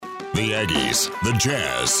The Aggies, the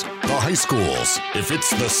Jazz, the high schools. If it's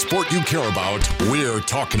the sport you care about, we're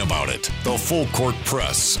talking about it. The Full Court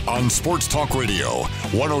Press on Sports Talk Radio,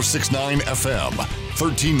 106.9 FM,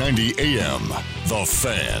 1390 AM. The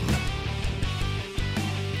Fan.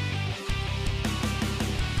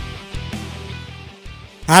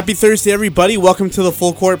 Happy Thursday, everybody. Welcome to the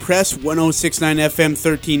Full Court Press, 106.9 FM,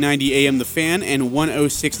 1390 AM, The Fan, and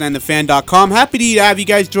 1069thefan.com. Happy to have you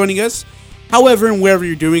guys joining us. However, and wherever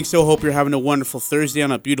you're doing so, hope you're having a wonderful Thursday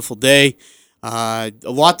on a beautiful day. A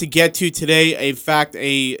lot to get to today. In fact,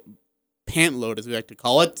 a pant load, as we like to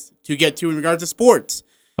call it, to get to in regards to sports.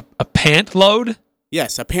 A pant load?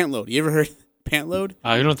 Yes, a pant load. You ever heard pant load?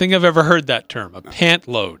 I don't think I've ever heard that term, a pant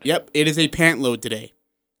load. Yep, it is a pant load today.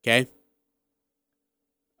 Okay?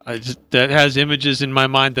 That has images in my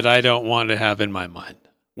mind that I don't want to have in my mind.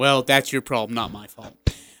 Well, that's your problem, not my fault.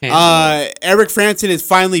 Eric Frandsen is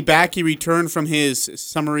finally back. He returned from his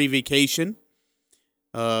summery vacation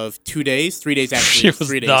of 2 days. 3 days, actually. It was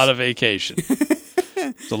 3 days. Not a vacation.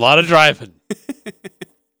 It's a lot of driving.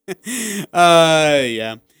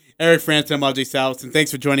 Yeah. Eric Frandsen, I'm Ajay Salvesen. Thanks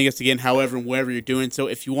for joining us again, however and wherever you're doing. So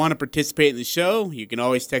if you want to participate in the show, you can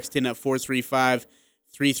always text in at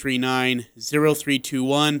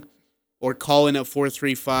 435-339-0321 or call in at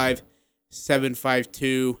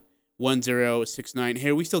 435-752-1069. Hey,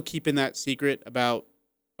 are we still keeping that secret about...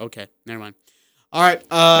 Okay, never mind. All right.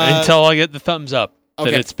 Until I get the thumbs up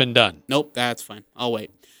that it's been done. Nope, that's fine. I'll wait.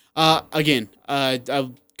 Again,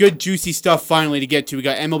 good juicy stuff finally to get to. We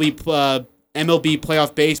got MLB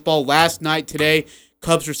Playoff Baseball last night today.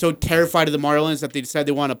 Cubs were so terrified of the Marlins that they decided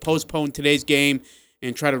they want to postpone today's game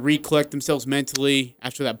and try to recollect themselves mentally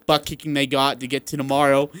after that butt kicking they got to get to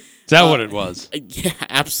tomorrow. Is that what it was? Yeah,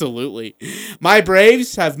 absolutely. My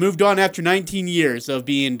Braves have moved on after 19 years of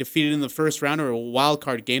being defeated in the first round or a wild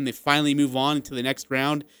card game. They finally move on into the next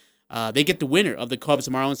round. They get the winner of the Cubs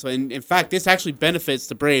and Marlins. And in fact, this actually benefits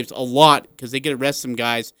the Braves a lot because they get to rest some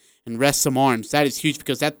guys and rest some arms. That is huge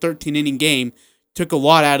because that 13-inning game took a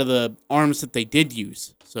lot out of the arms that they did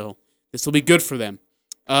use. So this will be good for them.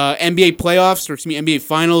 NBA playoffs, NBA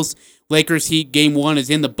Finals, Lakers Heat Game 1 is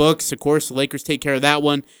in the books. Of course, the Lakers take care of that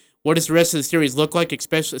one. What does the rest of the series look like,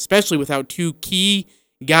 especially without two key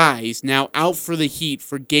guys now out for the Heat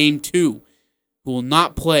for Game 2 who will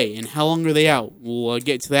not play? And how long are they out? We'll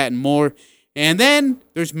get to that and more. And then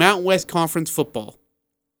there's Mountain West Conference football.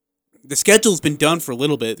 The schedule's been done for a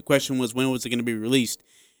little bit. The question was, when was it going to be released?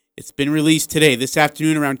 It's been released today. This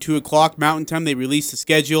afternoon around 2 o'clock Mountain Time, they released the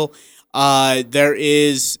schedule. There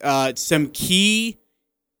is some key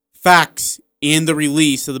facts in the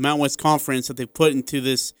release of the Mountain West Conference that they've put into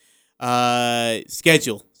this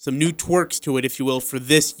schedule. Some new twerks to it, if you will, for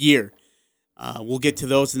this year. We'll get to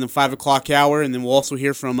those in the 5 o'clock hour, and then we'll also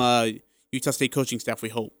hear from Utah State coaching staff, we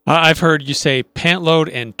hope. I've heard you say pant load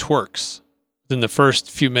and twerks in the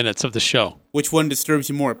first few minutes of the show. Which one disturbs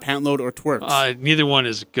you more, pant load or twerks? Neither one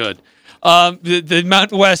is good. The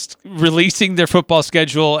Mountain West releasing their football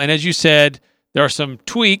schedule, and as you said, there are some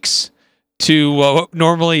tweaks to what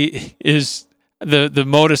normally is the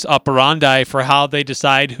modus operandi for how they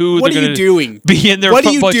decide who they're going to be in their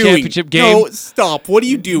football championship game. No, stop. What are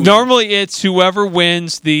you doing? Normally, it's whoever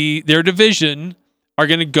wins their division are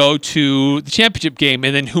going to go to the championship game,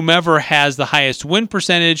 and then whomever has the highest win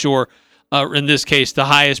percentage, or in this case, the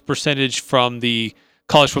highest percentage from the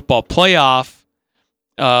college football playoff,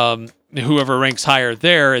 whoever ranks higher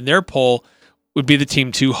there in their poll would be the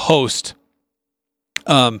team to host.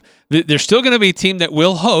 There's still going to be a team that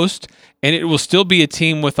will host, and it will still be a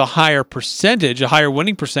team with a higher percentage, a higher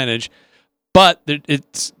winning percentage, but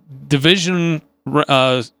its division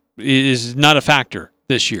is not a factor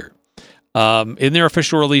this year. In their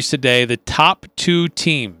official release today, the top two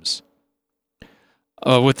teams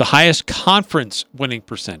with the highest conference winning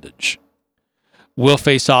percentage will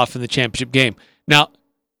face off in the championship game. Now,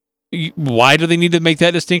 why do they need to make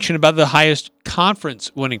that distinction about the highest conference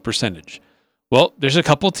winning percentage? Well, there's a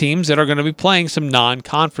couple teams that are going to be playing some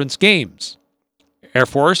non-conference games. Air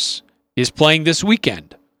Force is playing this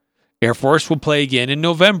weekend. Air Force will play again in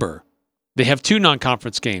November. They have two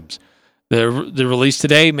non-conference games. The release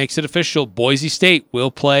today makes it official. Boise State will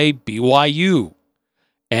play BYU.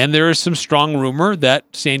 And there is some strong rumor that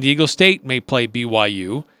San Diego State may play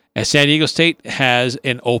BYU, as San Diego State has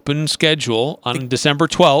an open schedule on December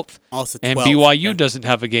 12th, and BYU doesn't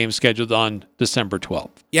have a game scheduled on December 12th.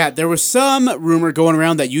 Yeah, there was some rumor going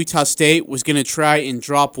around that Utah State was going to try and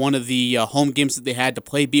drop one of the home games that they had to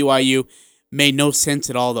play BYU. Made no sense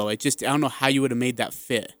at all, though. I don't know how you would have made that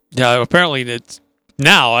fit. Yeah, apparently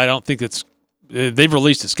now I don't think they've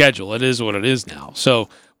released a schedule. It is what it is now. So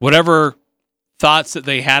whatever thoughts that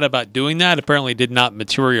they had about doing that apparently did not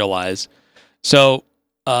materialize. So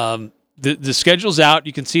the schedule's out.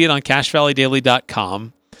 You can see it on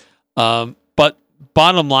CashValleyDaily.com. But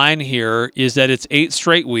bottom line here is that it's 8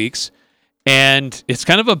 straight weeks, and it's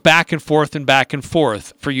kind of a back and forth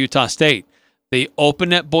for Utah State. They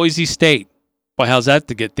open at Boise State. Boy, how's that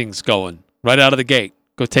to get things going? Right out of the gate.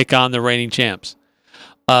 Go take on the reigning champs.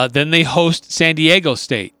 Then they host San Diego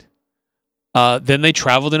State. Then they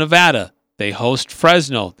travel to Nevada. They host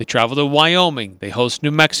Fresno. They travel to Wyoming. They host New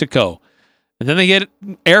Mexico. And then they get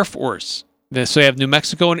Air Force. So they have New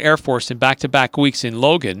Mexico and Air Force in back-to-back weeks in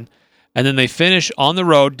Logan. And then they finish on the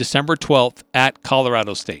road December 12th at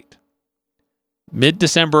Colorado State.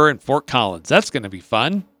 Mid-December in Fort Collins. That's going to be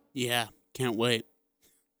fun. Yeah, can't wait.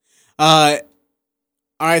 All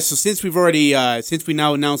right, so since we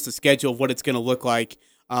now announced the schedule of what it's going to look like,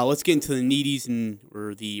 let's get into the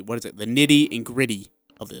the nitty and gritty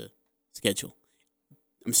of the schedule.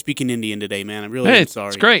 I'm speaking Indian today, man. I really am sorry.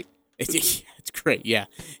 It's great. It's great, yeah,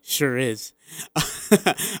 sure is.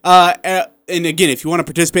 And again, if you want to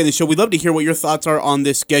participate in the show, we'd love to hear what your thoughts are on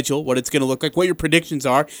this schedule, what it's going to look like, what your predictions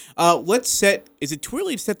are. Is it too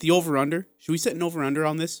early to set the over-under? Should we set an over-under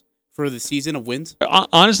on this for the season of wins?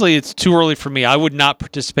 Honestly, it's too early for me. I would not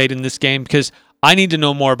participate in this game because I need to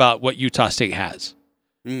know more about what Utah State has.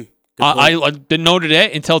 I didn't know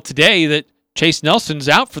until today that Chase Nelson's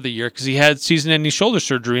out for the year because he had season-ending shoulder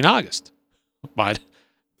surgery in August. But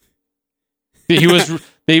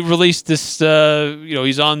they released this,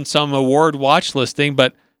 he's on some award watch listing,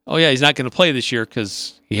 but he's not going to play this year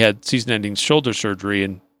because he had season-ending shoulder surgery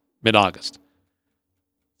in mid-August.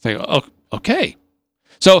 Okay.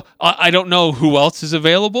 So I don't know who else is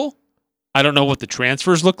available. I don't know what the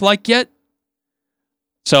transfers look like yet.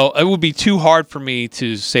 So it would be too hard for me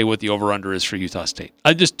to say what the over-under is for Utah State.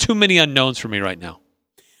 Just too many unknowns for me right now.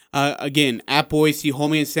 Again, at Boise,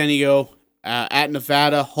 home against San Diego, at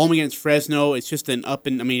Nevada, home against Fresno. It's just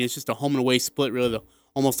it's just a home and away split really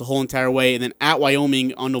almost the whole entire way. And then at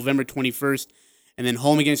Wyoming on November 21st. And then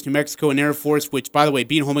home against New Mexico and Air Force, which, by the way,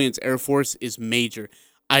 being home against Air Force is major.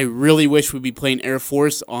 I really wish we'd be playing Air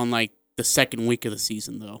Force on, the second week of the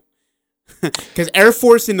season, though. Because Air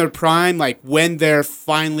Force in their prime, when they're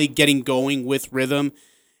finally getting going with rhythm,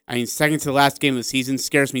 second to the last game of the season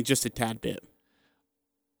scares me just a tad bit.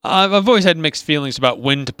 I've always had mixed feelings about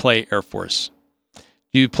when to play Air Force.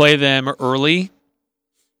 You play them early,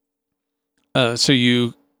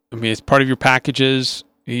 it's part of your packages.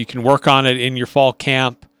 You can work on it in your fall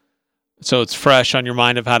camp, so it's fresh on your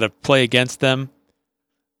mind of how to play against them.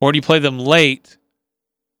 Or do you play them late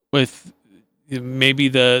with maybe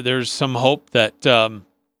there's some hope that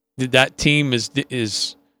that team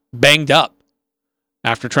is banged up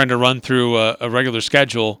after trying to run through a regular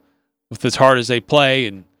schedule with as hard as they play,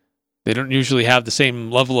 and they don't usually have the same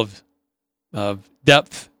level of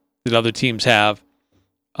depth that other teams have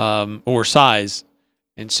or size.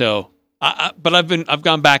 And so, but I've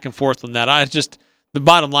gone back and forth on that. The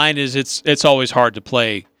bottom line is it's always hard to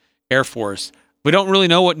play Air Force. We don't really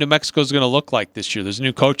know what New Mexico is going to look like this year. There's a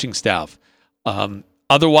new coaching staff.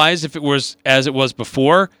 Otherwise, if it was as it was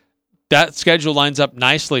before, that schedule lines up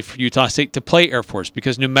nicely for Utah State to play Air Force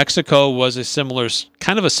because New Mexico was a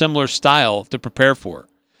similar style to prepare for.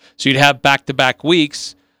 So you'd have back-to-back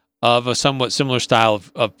weeks of a somewhat similar style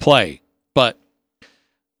of play. But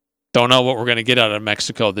don't know what we're going to get out of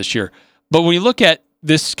Mexico this year. But when you look at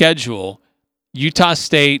this schedule, Utah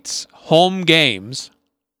State's home games,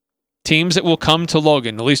 teams that will come to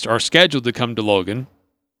Logan, at least are scheduled to come to Logan,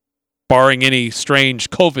 barring any strange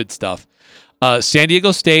COVID stuff. San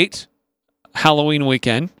Diego State, Halloween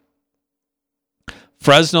weekend.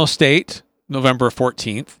 Fresno State, November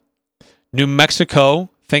 14th. New Mexico,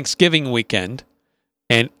 Thanksgiving weekend.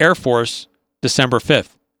 And Air Force, December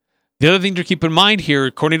 5th. The other thing to keep in mind here,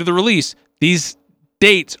 according to the release, these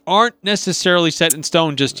dates aren't necessarily set in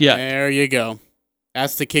stone just yet. There you go.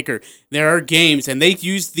 That's the kicker. There are games, and they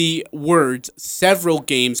use the words, several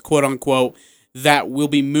games, quote unquote, that will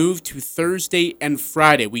be moved to Thursday and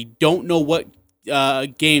Friday. We don't know what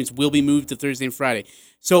games will be moved to Thursday and Friday.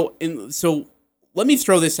 So let me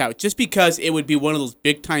throw this out. Just because it would be one of those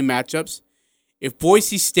big-time matchups, if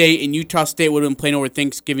Boise State and Utah State would have been playing over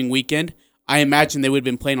Thanksgiving weekend, I imagine they would have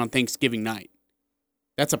been playing on Thanksgiving night.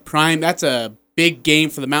 That's a big game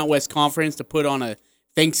for the Mountain West Conference to put on a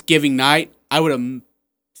Thanksgiving night. I would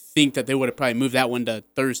think that they would have probably moved that one to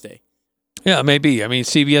Thursday. Yeah, maybe.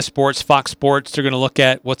 CBS Sports, Fox Sports, they're going to look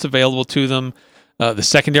at what's available to them. The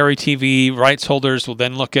secondary TV rights holders will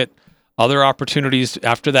then look at other opportunities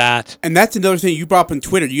after that. And that's another thing you brought up on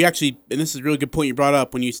Twitter. You actually, and this is a really good point you brought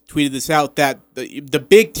up when you tweeted this out, that the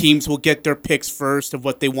big teams will get their picks first of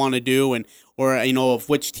what they want to do, or of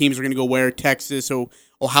which teams are going to go where, Texas or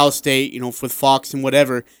Ohio State, with Fox and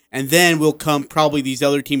whatever. And then will come probably these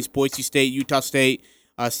other teams, Boise State, Utah State,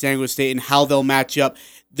 San Diego State, and how they'll match up.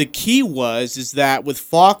 The key is that with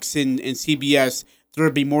Fox and CBS, there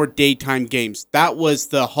would be more daytime games. That was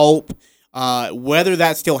the hope. Whether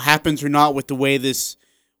that still happens or not with the way this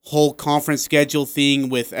whole conference schedule thing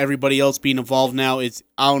with everybody else being involved now is,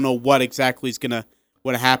 I don't know what exactly is going to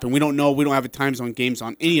happen. We don't know. We don't have a time zone games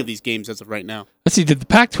on any of these games as of right now. Let's see. Did the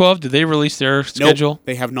Pac-12, did they release their schedule? Nope,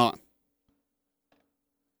 they have not.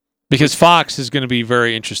 Because Fox is going to be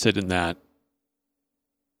very interested in that.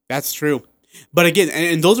 That's true. But again,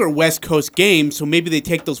 and those are West Coast games, so maybe they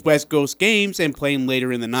take those West Coast games and play them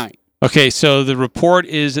later in the night. Okay, so the report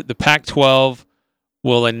is that the Pac-12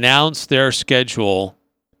 will announce their schedule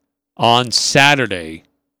on Saturday,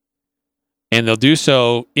 and they'll do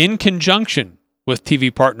so in conjunction with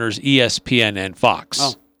TV partners ESPN and Fox.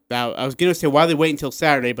 Oh, I was going to say, why they wait until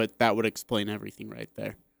Saturday, but that would explain everything right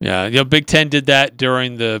there. Yeah, Big Ten did that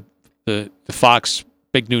during the Fox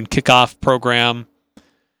Big Noon Kickoff program.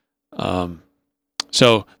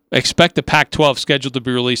 So expect the Pac-12 schedule to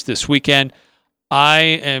be released this weekend. I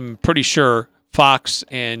am pretty sure Fox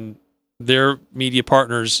and their media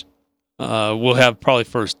partners will have probably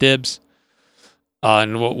first dibs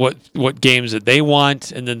on what games that they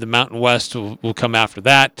want, and then the Mountain West will come after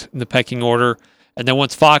that in the pecking order. And then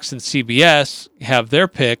once Fox and CBS have their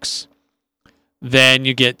picks, then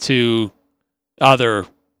you get to other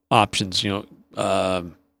options,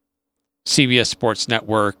 CBS Sports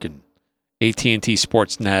Network and AT&T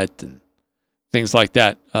Sportsnet and things like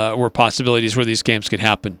that were possibilities where these games could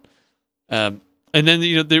happen. And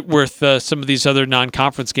then, with some of these other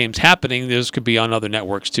non-conference games happening, those could be on other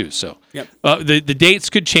networks too. So yep. The dates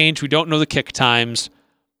could change. We don't know the kick times.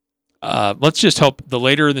 Let's just hope the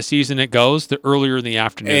later in the season it goes, the earlier in the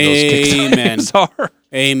afternoon those kick times are.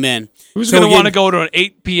 Amen. Who's going to want to go to an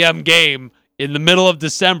 8 p.m. game in the middle of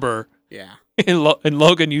December in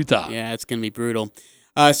Logan, Utah? Yeah, it's going to be brutal.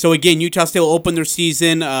 So again, Utah State will open their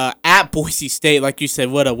season at Boise State. Like you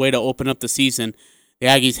said, what a way to open up the season. The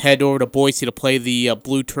Aggies head over to Boise to play the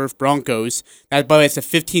Blue Turf Broncos. That, by the way, it's the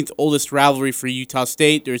 15th oldest rivalry for Utah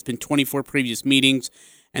State. There's been 24 previous meetings,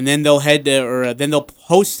 and then they'll they'll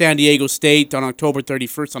host San Diego State on October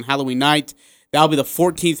 31st on Halloween night. That'll be the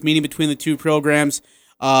 14th meeting between the two programs.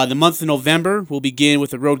 The month of November will begin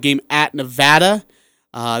with a road game at Nevada.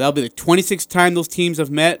 That'll be the 26th time those teams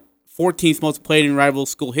have met. 14th most played in rival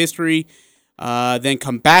school history. Then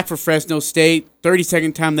come back for Fresno State.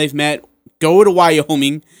 32nd time they've met. Go to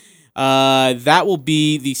Wyoming. That will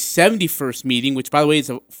be the 71st meeting, which, by the way, is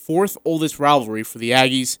the fourth oldest rivalry for the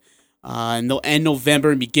Aggies. And they'll end November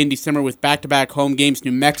and begin December with back-to-back home games.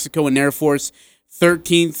 New Mexico and Air Force.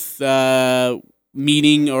 13th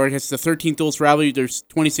meeting, or I guess the 13th oldest rivalry. There's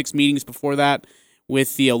 26 meetings before that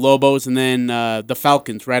with the Lobos, and then the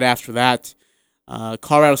Falcons right after that.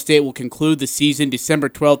 Colorado State will conclude the season December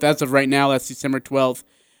 12th. As of right now, that's December 12th,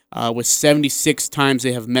 with 76 times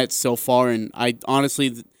they have met so far. And I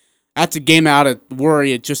honestly, that's a game out of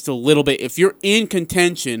worry just a little bit. If you're in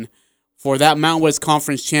contention for that Mountain West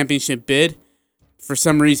Conference Championship bid, for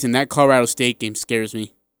some reason, that Colorado State game scares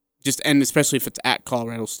me. And especially if it's at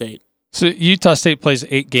Colorado State. So Utah State plays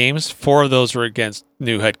 8 games. 4 of those are against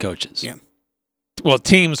new head coaches. Yeah. Well,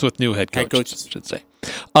 teams with new head coaches. I should say.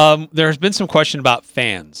 There's been some question about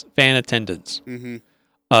fan attendance.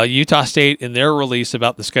 Mm-hmm. Utah State, in their release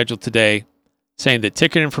about the schedule today, saying that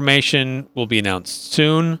ticket information will be announced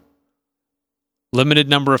soon. Limited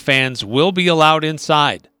number of fans will be allowed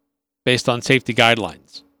inside based on safety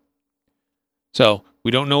guidelines. So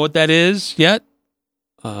we don't know what that is yet.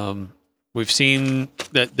 We've seen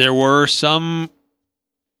that there were some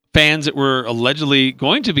fans that were allegedly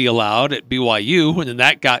going to be allowed at BYU, and then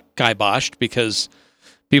that got kiboshed because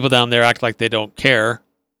people down there act like they don't care,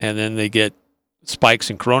 and then they get spikes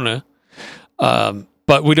in corona.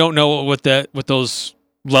 But we don't know what those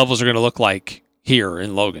levels are going to look like here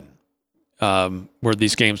in Logan, where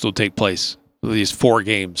these games will take place, these 4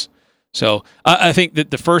 games. So I think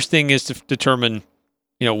that the first thing is to determine,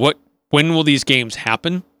 when will these games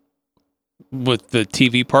happen with the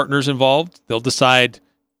TV partners involved. They'll decide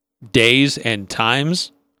days and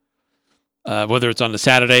times, whether it's on a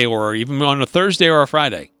Saturday or even on a Thursday or a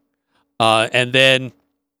Friday. And then,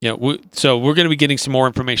 so we're going to be getting some more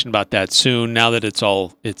information about that soon. Now that it's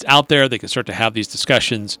out there, they can start to have these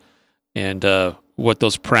discussions and what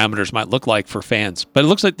those parameters might look like for fans. But it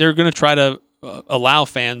looks like they're going to try to allow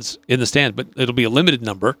fans in the stand, but it'll be a limited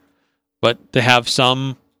number, but to have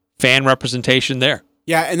some fan representation there.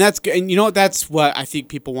 Yeah, and you know what? That's what I think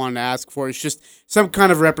people want to ask for. It's just some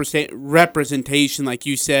kind of representation, like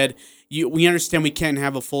you said. We understand we can't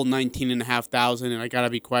have a full 19,500, and I gotta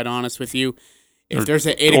be quite honest with you. If there's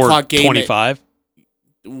an 8 o'clock game, 25,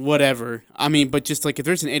 whatever. I mean, but just like if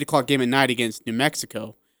there's an 8 o'clock game at night against New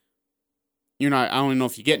Mexico, you're not. I don't even know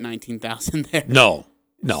if you get 19,000 there. No.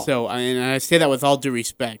 So I say that with all due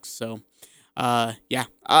respect. So. Yeah.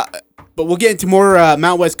 But we'll get into more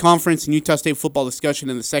Mountain West Conference and Utah State football discussion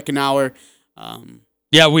in the second hour.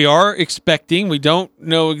 Yeah, we are expecting. We don't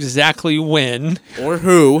know exactly when or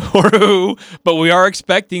who, but we are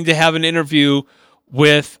expecting to have an interview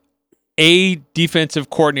with a defensive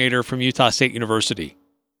coordinator from Utah State University.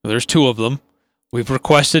 There's two of them. We've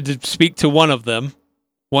requested to speak to one of them,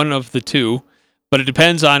 one of the two. But it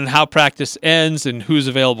depends on how practice ends and who's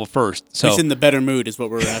available first. So he's in the better mood is what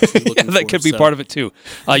we're actually looking for. That could be part of it too.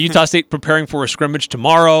 Utah State preparing for a scrimmage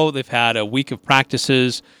tomorrow. They've had a week of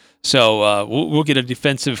practices. So we'll get a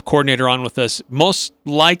defensive coordinator on with us, most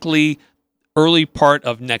likely early part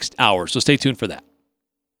of next hour. So stay tuned for that.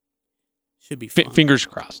 Should be fun. Fingers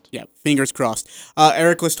crossed. Yeah, fingers crossed.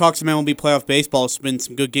 Eric, let's talk some MLB Playoff baseball. It's been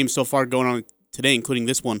some good games so far going on today, including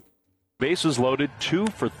this one. Bases loaded, 2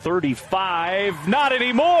 for 35. Not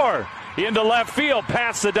anymore. Into left field,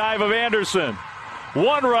 past the dive of Anderson.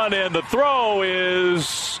 1 run in. The throw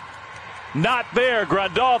is not there.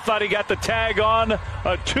 Grandal thought he got the tag on.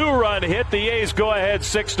 A 2-run hit. The A's go ahead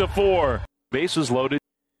 6-4. Bases loaded.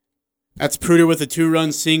 That's Pruder with a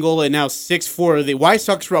 2-run single, and now 6-4. The White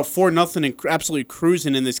Sox were up 4-0 and absolutely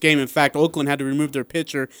cruising in this game. In fact, Oakland had to remove their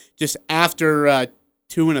pitcher just after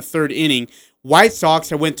 2 1/3 inning. White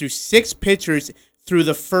Sox, I went through 6 pitchers through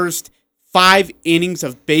the first 5 innings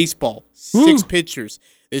of baseball. 6 pitchers.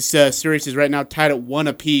 This series is right now tied at 1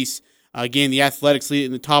 apiece. Again, the Athletics lead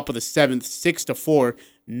in the top of the 7th, 6-4,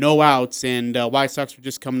 no outs, and White Sox were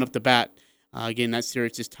just coming up to bat. Again, that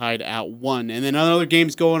series is tied at 1. And then other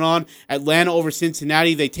games going on. Atlanta over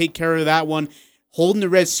Cincinnati. They take care of that one, holding the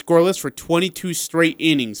Reds scoreless for 22 straight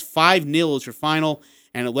innings. 5-0 is your final,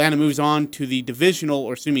 and Atlanta moves on to the divisional,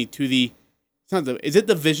 or excuse me, to the is it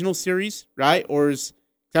the divisional series, right? Or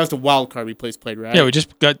that was the wild card we played, right? Yeah, we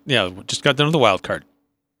just got done with the wild card.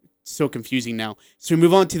 So confusing now. So we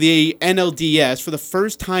move on to the NLDS for the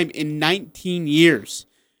first time in 19 years.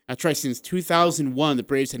 That's right, since 2001, the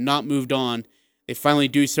Braves had not moved on. They finally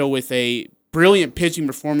do so with a brilliant pitching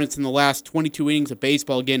performance in the last 22 innings of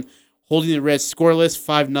baseball. Again, holding the Reds scoreless,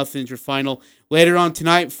 5-0 is your final. Later on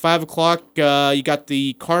tonight, 5 o'clock, you got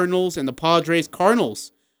the Cardinals and the Padres.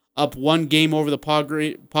 Cardinals up 1 game over the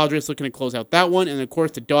Padres, looking to close out that one. And, of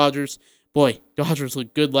course, the Dodgers. Boy, Dodgers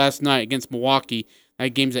looked good last night against Milwaukee. That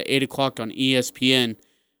game's at 8 o'clock on ESPN.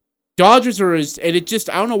 Dodgers are, and it just,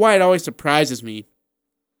 I don't know why it always surprises me,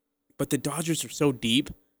 but the Dodgers are so deep.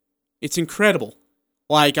 It's incredible.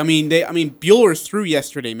 Like, Buehler's through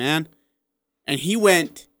yesterday, man. And he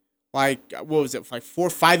went, what was it, 4 or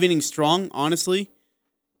 5 innings strong, honestly.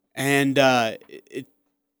 And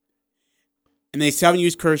and they still haven't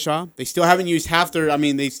used Kershaw. They still haven't used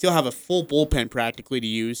they still have a full bullpen practically to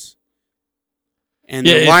use. And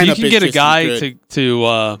the lineup if you can get a guy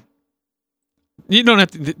to you don't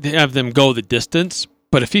have to have them go the distance,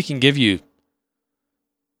 but if he can give you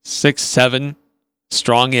 6-7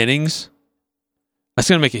 strong innings, that's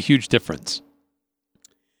going to make a huge difference.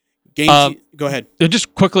 Go ahead.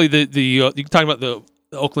 Just quickly, you talking about the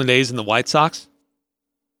Oakland A's and the White Sox.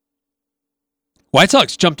 White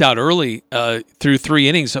Sox jumped out early through 3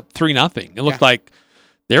 innings, up 3-0. It looked like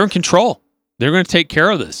they're in control. They're going to take care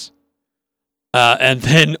of this. And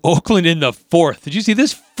then Oakland in the 4th. Did you see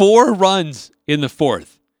this? 4 runs in the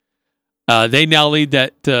 4th. They now lead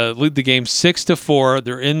the game 6-4.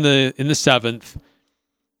 They're in the 7th.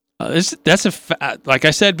 Like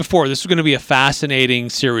I said before, this is going to be a fascinating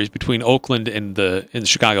series between Oakland and the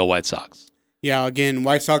Chicago White Sox. Yeah, again,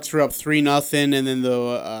 White Sox were up 3-0, and then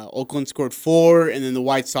the Oakland scored 4, and then the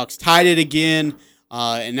White Sox tied it again.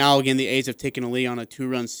 And now, again, the A's have taken a lead on a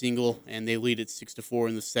 2-run single, and they lead it 6-4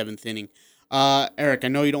 in the 7th inning. Eric, I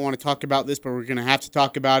know you don't want to talk about this, but we're going to have to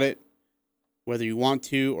talk about it, whether you want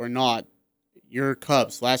to or not. Your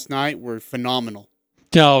Cubs last night were phenomenal.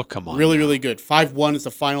 Oh, come on. Really, really good. 5-1 is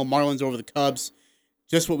the final. Marlins over the Cubs.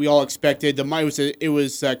 Just what we all expected. It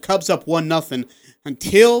was Cubs up 1-0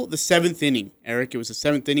 until the 7th inning, Eric. It was the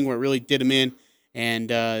 7th inning where it really did them in. And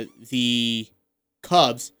the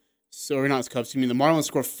Marlins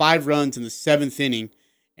scored 5 runs in the 7th inning,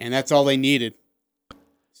 and that's all they needed.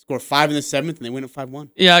 score 5 in the 7th, and they win at 5-1.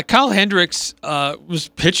 Yeah, Kyle Hendricks was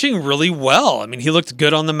pitching really well. I mean, he looked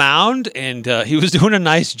good on the mound, and he was doing a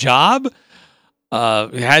nice job.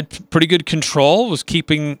 He had pretty good control, was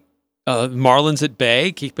keeping Marlins at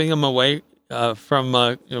bay, keeping them away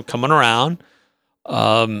from coming around.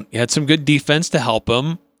 He had some good defense to help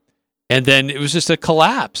him, and then it was just a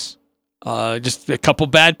collapse. Just a couple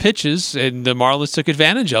bad pitches, and the Marlins took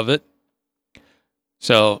advantage of it.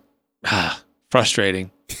 So,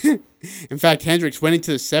 frustrating. In fact, Hendricks went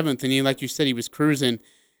into the 7th, and like you said, he was cruising.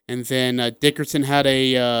 And then Dickerson had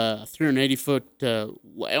a 380-foot,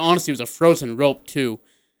 honestly, it was a frozen rope, too,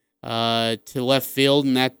 to left field,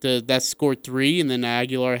 and that scored 3. And then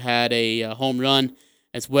Aguilar had a home run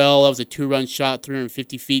as well. That was a 2-run shot,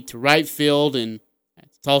 350 feet to right field, and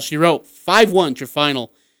that's all she wrote. 5-1 your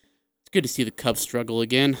final. It's good to see the Cubs struggle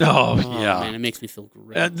again. Oh yeah, man, it makes me feel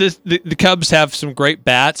great. The Cubs have some great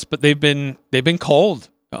bats, but they've been cold.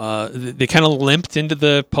 They kind of limped into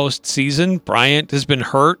the postseason. Bryant has been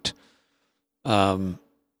hurt. I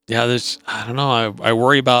don't know. I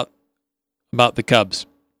worry about the Cubs.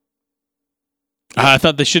 I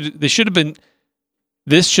thought they should have been.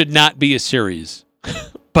 This should not be a series,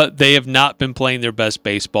 but they have not been playing their best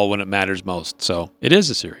baseball when it matters most. So it is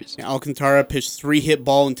a series. Yeah, Alcantara pitched 3-hit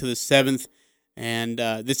ball into the 7th, and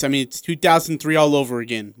it's 2003 all over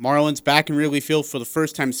again. Marlins back in Wrigley Field for the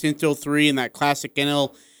first time since 2003 in that classic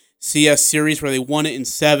NLCS series where they won it in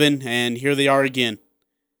 7, and here they are again.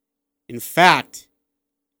 In fact,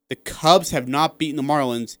 the Cubs have not beaten the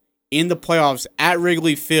Marlins in the playoffs at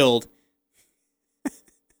Wrigley Field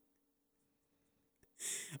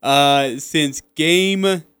since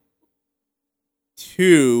Game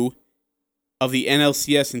 2 of the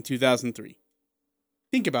NLCS in 2003.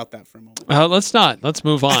 Think about that for a moment. Let's not. Let's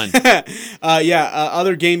move on.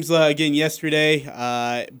 Other games again yesterday.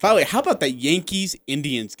 By the way, how about that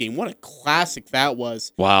Yankees-Indians game? What a classic that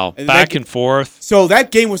was. Wow. Back and forth. So that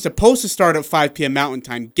game was supposed to start at 5 p.m. Mountain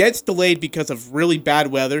Time. Gets delayed because of really bad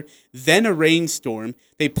weather. Then a rainstorm.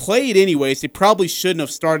 They played anyways. They probably shouldn't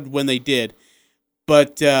have started when they did.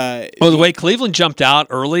 But the way Cleveland jumped out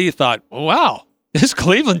early, you thought, oh, wow, this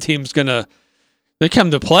Cleveland team's they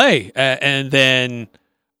come to play. And then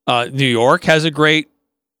New York has a great,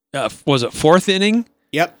 was it 4th inning?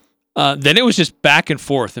 Yep. Then it was just back and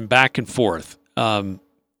forth and back and forth.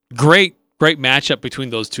 Great matchup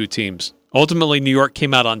between those two teams. Ultimately, New York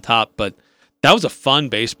came out on top, but that was a fun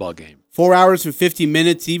baseball game. 4 hours and 50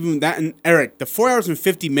 minutes, even that. And Eric, the 4 hours and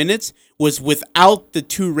 50 minutes was without the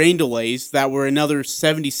 2 rain delays that were another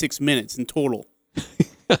 76 minutes in total.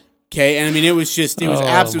 Okay, and I mean, it was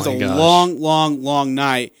absolutely a long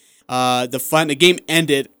night. The game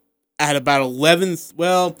ended at about 11,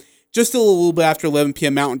 just a little bit after 11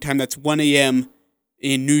 p.m. Mountain Time. That's 1 a.m.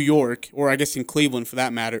 in New York, or I guess in Cleveland for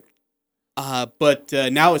that matter. But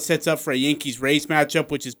now it sets up for a Yankees-Rays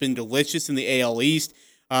matchup, which has been delicious in the AL East.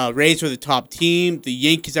 Rays are the top team. The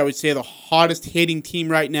Yankees, I would say, are the hottest hitting team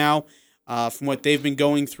right now from what they've been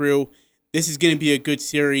going through. This is going to be a good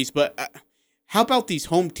series, but how about these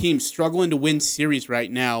home teams struggling to win series right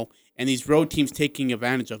now and these road teams taking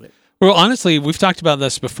advantage of it? Well, honestly, we've talked about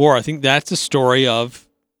this before. I think that's the story of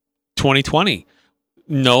 2020.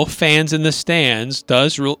 No fans in the stands.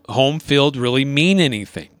 Does home field really mean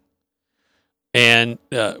anything? And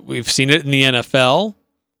we've seen it in the NFL.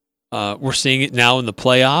 We're seeing it now in the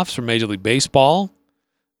playoffs for Major League Baseball,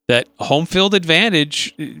 that home field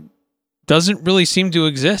advantage doesn't really seem to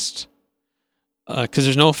exist because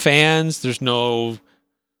there's no fans, there's no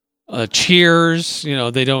cheers,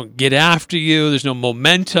 they don't get after you, there's no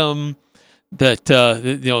momentum that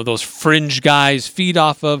those fringe guys feed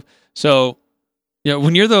off of. So,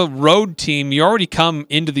 when you're the road team, you already come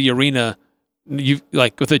into the arena, you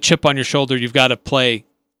with a chip on your shoulder, you've got to play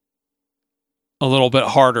a little bit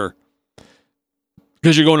harder.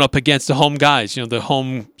 Because you're going up against the home guys, the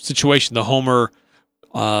home situation, the homer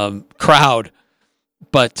crowd.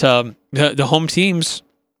 But the home teams,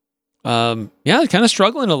 kind of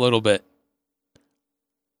struggling a little bit.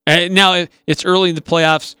 And now it's early in the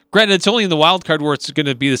playoffs. Granted, it's only in the wild card where it's going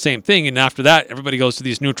to be the same thing. And after that, everybody goes to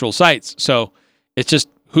these neutral sites. So it's just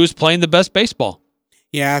who's playing the best baseball.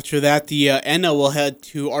 Yeah, after that, the NL will head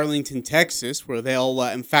to Arlington, Texas, where they'll,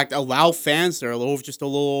 in fact, allow fans there. Just a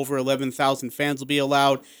little over 11,000 fans will be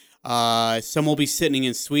allowed. Some will be sitting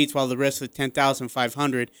in suites, while the rest of the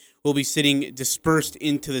 10,500 will be sitting dispersed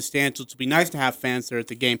into the stands, which will be nice to have fans there at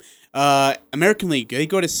the game. American League, they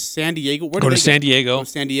go to San Diego. Go to San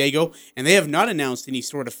Diego, and they have not announced any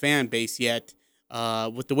sort of fan base yet.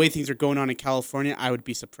 With the way things are going on in California, I would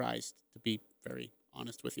be surprised, to be very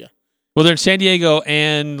honest with you. Well, they're in San Diego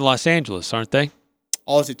and Los Angeles, aren't they?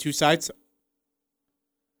 All is it 2 sides?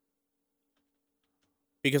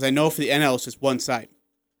 Because I know for the NL it's just 1 side.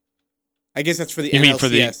 I guess that's for the NLCS. Mean for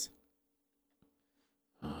the?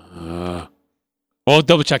 We'll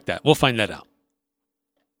double check that. We'll find that out.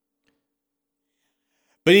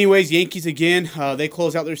 But anyways, Yankees again. They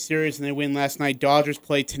close out their series and they win last night. Dodgers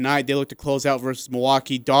play tonight. They look to close out versus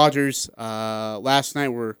Milwaukee. Dodgers last night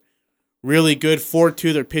were really good.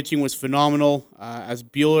 4-2. Their pitching was phenomenal.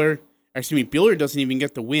 Buehler doesn't even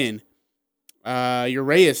get the win.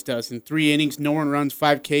 Urias does in 3 innings, no one runs,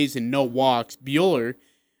 5 Ks, and no walks. Buehler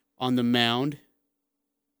on the mound.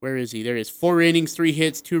 Where is he? There he is. 4 innings, 3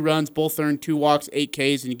 hits, 2 runs, both earned 2 walks, 8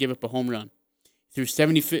 Ks, and he gave up a home run. Threw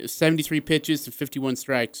 73 pitches and 51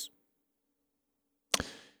 strikes.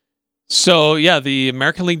 So, yeah, the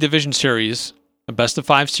American League Division Series, a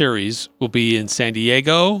best-of-5 series, will be in San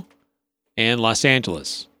Diego and Los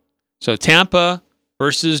Angeles. So Tampa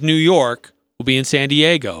versus New York will be in San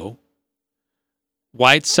Diego.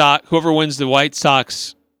 White Sox, whoever wins the White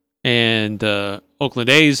Sox and Oakland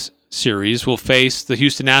A's series will face the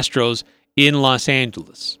Houston Astros in Los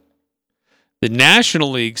Angeles. The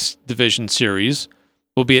National League's Division Series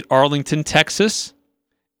will be at Arlington, Texas,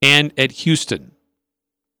 and at Houston.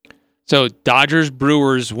 So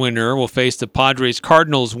Dodgers-Brewers winner will face the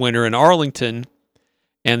Padres-Cardinals winner in Arlington,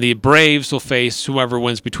 and the Braves will face whoever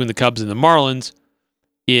wins between the Cubs and the Marlins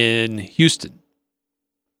in Houston.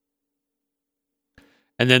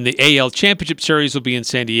 And then the AL Championship Series will be in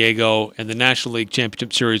San Diego, and the National League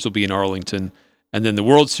Championship Series will be in Arlington, and then the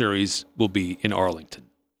World Series will be in Arlington.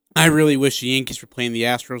 I really wish the Yankees were playing the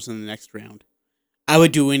Astros in the next round. I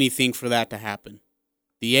would do anything for that to happen.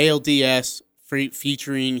 The ALDS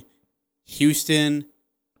featuring Houston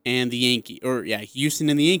and the Houston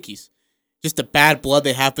and the Yankees. Just the bad blood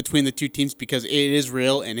they have between the two teams because it is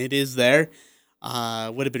real and it is there.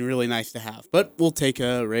 Would have been really nice to have. But we'll take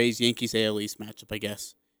a Rays, Yankees, AL East matchup, I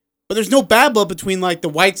guess. But there's no bad blood between like the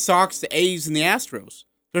White Sox, the A's, and the Astros.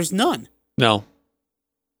 There's none. No.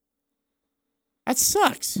 That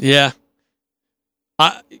sucks. Yeah.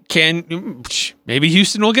 Maybe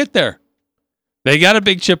Houston will get there. They got a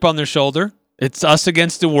big chip on their shoulder. It's us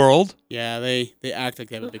against the world. Yeah, they act like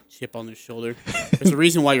they have a big chip on their shoulder. There's a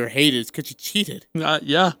reason why you're hated. It's because you cheated.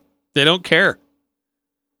 Yeah. They don't care.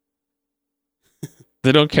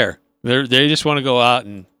 They don't care. They just want to go out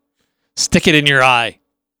and stick it in your eye.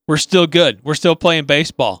 We're still good. We're still playing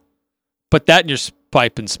baseball. Put that in your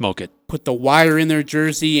pipe and smoke it. Put the wire in their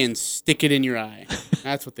jersey and stick it in your eye.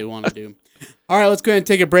 That's what they want to do. All right, let's go ahead and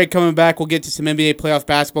take a break. Coming back, we'll get to some NBA playoff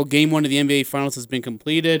basketball. Game 1 of the NBA Finals has been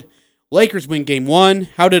completed. Lakers win Game 1.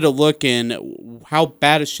 How did it look, and how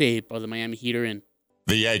bad a shape are the Miami Heat are in?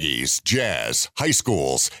 The Aggies, Jazz, high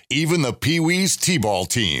schools, even the Pee Wee's T-ball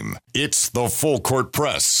team. It's the Full Court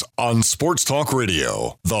Press on Sports Talk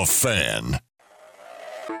Radio, The Fan.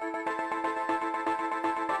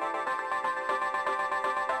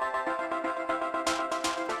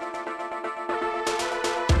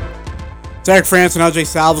 It's Eric Frandsen Ajay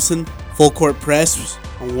Salvesen, Full Court Press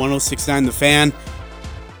on 106.9 The Fan.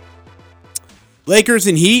 Lakers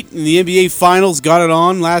and Heat in the NBA Finals got it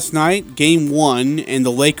on last night, Game 1, and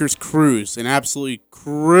the Lakers cruise, an absolutely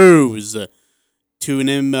cruise to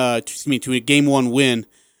a Game 1 win.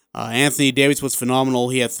 Anthony Davis was phenomenal.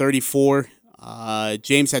 He had 34.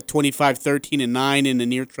 James had 25, 13, and 9 in a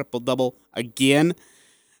near triple-double again.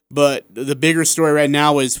 But the bigger story right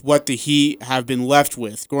now is what the Heat have been left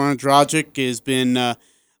with. Goran Dragic has been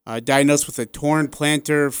diagnosed with a torn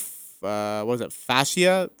plantar,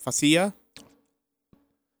 fascia?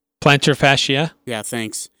 Plantar fascia. Yeah,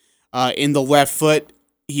 thanks. In the left foot.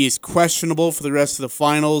 He is questionable for the rest of the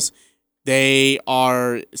finals. They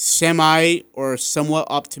are semi or somewhat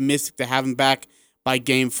optimistic to have him back by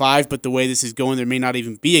Game 5, but the way this is going, there may not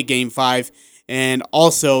even be a Game 5. And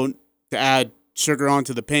also, to add sugar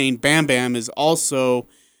onto the pain, Bam Bam is also,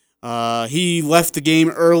 he left the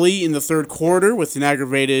game early in the third quarter with an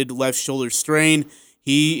aggravated left shoulder strain.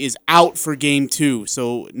 He is out for Game 2.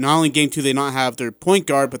 So not only Game 2 they don't have their point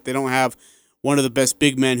guard, but they don't have one of the best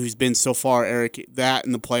big men who's been so far, Eric, that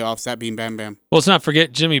in the playoffs, that being Bam Bam. Well, let's not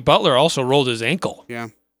forget Jimmy Butler also rolled his ankle. Yeah.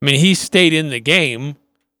 I mean, he stayed in the game.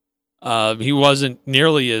 He wasn't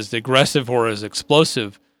nearly as aggressive or as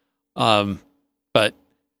explosive. But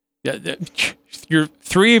your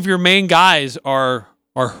 3 of your main guys are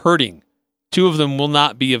hurting. 2 of them will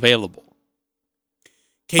not be available.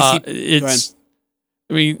 Casey,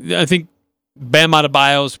 I think Bam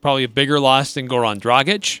Adebayo is probably a bigger loss than Goran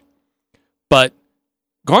Dragic, but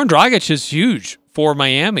Goran Dragic is huge for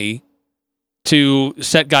Miami to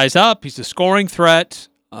set guys up. He's a scoring threat.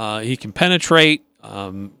 He can penetrate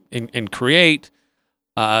and create.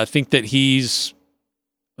 I think that he's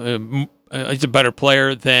a better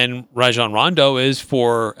player than Rajon Rondo is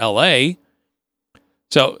for LA.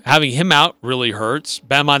 So having him out really hurts.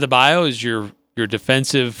 Bam Adebayo is your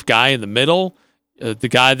defensive guy in the middle, the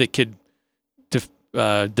guy that could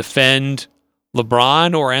defend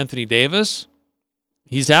LeBron or Anthony Davis.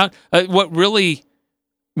 He's out. What really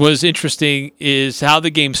was interesting is how the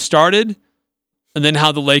game started and then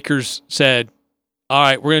how the Lakers said, all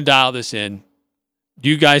right, we're going to dial this in.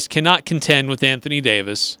 You guys cannot contend with Anthony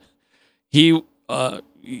Davis. He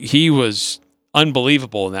was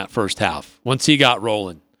unbelievable in that first half once he got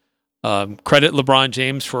rolling. Credit LeBron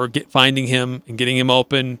James for finding him and getting him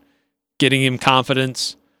open, getting him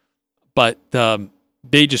confidence. But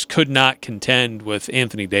they just could not contend with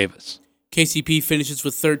Anthony Davis. KCP finishes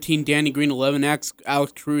with 13, Danny Green 11, Alex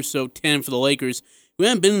Caruso 10 for the Lakers, who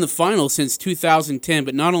haven't been in the finals since 2010.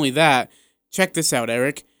 But not only that, check this out,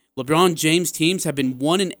 Eric. LeBron James teams have been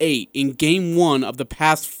 1-8 in Game 1 of the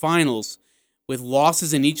past finals, with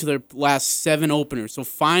losses in each of their last 7 openers. So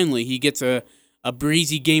finally, he gets a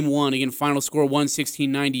breezy Game 1. Again, final score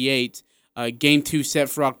 116-98. Game 2 set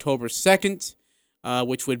for October 2nd,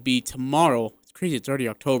 which would be tomorrow. It's crazy, it's already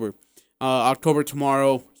October. October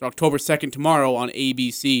 2nd tomorrow on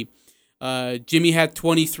ABC. Jimmy had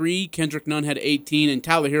 23, Kendrick Nunn had 18, and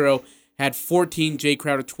Tyler Hero had 14, Jay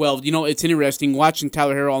Crowder 12. You know, it's interesting watching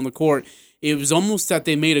Tyler Hero on the court. It was almost that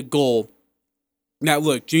they made a goal. Now,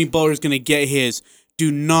 look, Jimmy Butler's going to get his.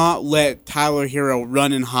 Do not let Tyler Hero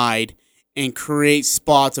run and hide and create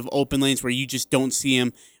spots of open lanes where you just don't see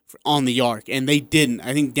him on the arc. And they didn't.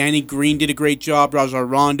 I think Danny Green did a great job. Rajon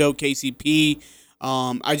Rondo, KCP.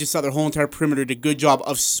 I just thought their whole entire perimeter did a good job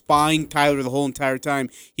of spying Tyler the whole entire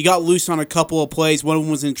time. He got loose on a couple of plays. One of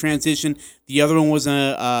them was in transition. The other one was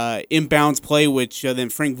an inbounds play, which then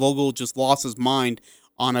Frank Vogel just lost his mind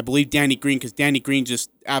on, I believe, Danny Green, because Danny Green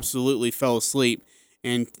just absolutely fell asleep.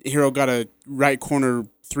 And Hero got a right corner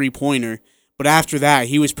three-pointer. But after that,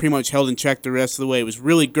 he was pretty much held in check the rest of the way. It was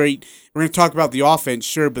really great. We're going to talk about the offense,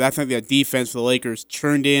 sure, but I think that defense for the Lakers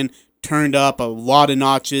turned up a lot of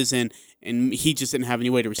notches, and he just didn't have any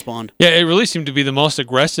way to respond. Yeah, it really seemed to be the most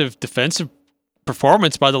aggressive defensive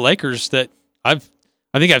performance by the Lakers that I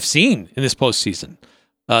think I've seen in this postseason.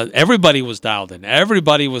 Everybody was dialed in.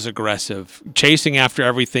 Everybody was aggressive, chasing after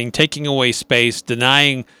everything, taking away space,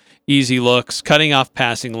 denying easy looks, cutting off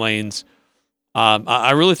passing lanes.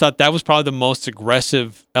 I really thought that was probably the most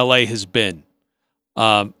aggressive LA has been.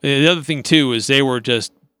 The other thing, too, is they were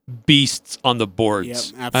just beasts on the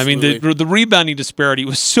boards. Yep, absolutely. I mean, the rebounding disparity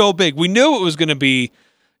was so big. We knew it was going to be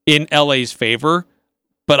in LA's favor,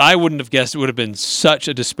 but I wouldn't have guessed it would have been such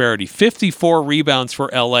a disparity. 54 rebounds for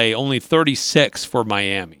LA, only 36 for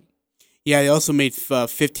Miami. Yeah, they also made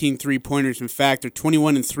 15 three-pointers. In fact, they're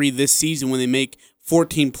 21-3 this season when they make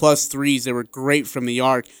 14-plus threes. They were great from the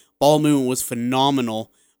arc. Ball movement was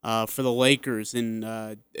phenomenal for the Lakers.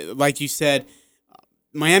 And like you said,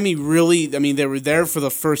 Miami really, I mean, they were there for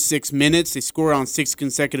the first 6 minutes. They scored on 6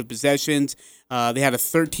 consecutive possessions. They had a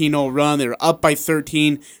 13-0 run. They were up by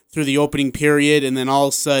 13 through the opening period, and then all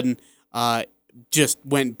of a sudden just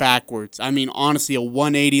went backwards. I mean, honestly, a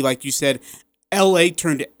 180, like you said. LA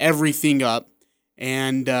turned everything up,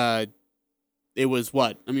 and it was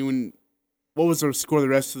what? I mean, what was their score the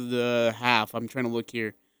rest of the half? I'm trying to look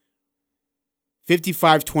here.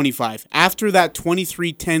 55-25. After that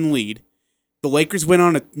 23-10 lead, the Lakers went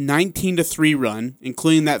on a 19-3 run,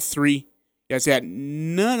 including that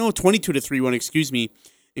 22-3 run, excuse me,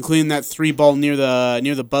 including that 3 ball near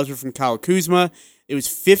the buzzer from Kyle Kuzma. It was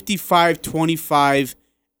 55-25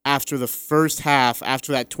 after the first half,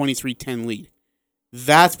 after that 23-10 lead.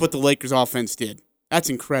 That's what the Lakers offense did. That's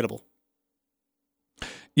incredible.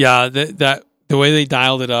 Yeah, the way they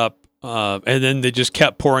dialed it up, and then they just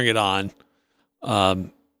kept pouring it on.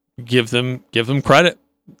 Give them credit.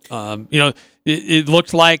 It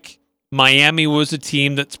looked like Miami was a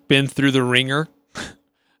team that's been through the ringer.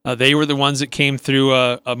 They were the ones that came through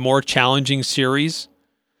a more challenging series.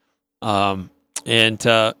 And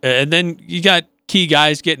then you got key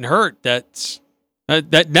guys getting hurt.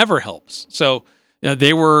 That never helps. So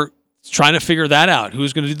they were trying to figure that out.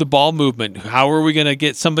 Who's going to do the ball movement? How are we going to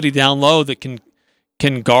get somebody down low that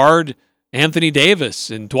can guard Anthony Davis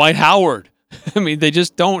and Dwight Howard? I mean, they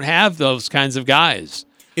just don't have those kinds of guys.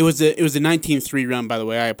 It was a 19-3 run, by the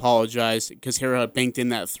way. I apologize because Hero had banked in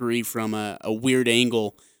that 3 from a weird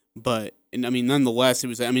angle, but nonetheless, it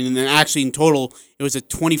was. And then actually in total, it was a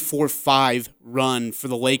 24-5 run for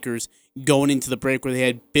the Lakers going into the break where they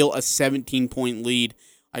had built a 17-point lead.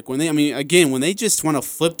 Like when they just want to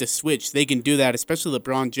flip the switch, they can do that. Especially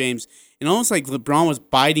LeBron James, and almost like LeBron was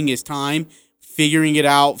biding his time, figuring it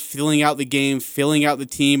out, filling out the game, filling out the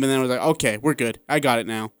team, and then I was like, okay, we're good. I got it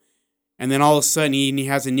now. And then all of a sudden, he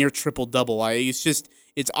has a near triple-double.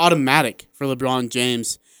 It's automatic for LeBron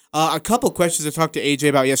James. A couple questions I talked to AJ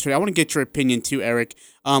about yesterday. I want to get your opinion too, Eric.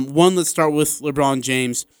 One, let's start with LeBron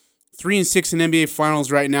James. 3-6 in NBA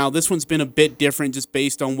Finals right now. This one's been a bit different just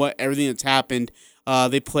based on everything that's happened.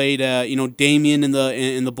 They played, Damian in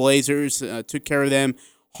the Blazers, took care of them.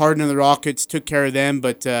 Harden and the Rockets took care of them,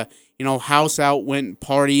 but House out went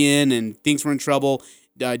partying and things were in trouble.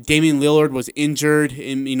 Damian Lillard was injured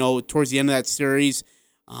towards the end of that series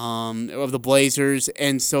of the Blazers,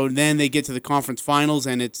 and so then they get to the conference finals,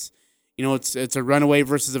 and it's a runaway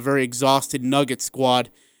versus a very exhausted Nuggets squad.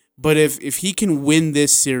 But if he can win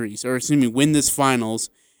this series, win this finals,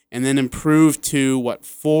 and then improve to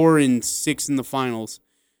 4-6 in the finals,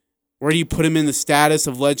 where do you put him in the status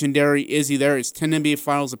of legendary? Is he there? It's 10 NBA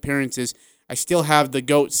Finals appearances. I still have the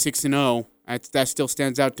GOAT 6-0. That still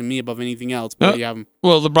stands out to me above anything else. But you have him.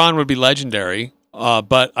 Well, LeBron would be legendary,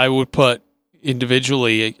 but I would put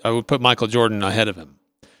Michael Jordan ahead of him.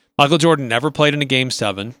 Michael Jordan never played in a Game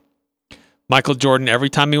 7. Michael Jordan, every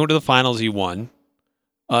time he went to the finals, he won.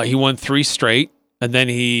 He won 3 straight, and then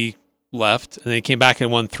he left, and then he came back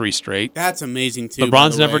and won 3 straight. That's amazing, too.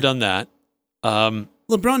 LeBron's never done that.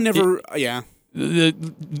 LeBron never,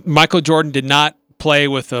 Michael Jordan did not play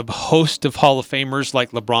with a host of Hall of Famers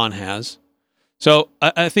like LeBron has. So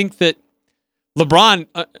I think that LeBron,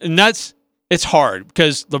 it's hard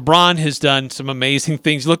because LeBron has done some amazing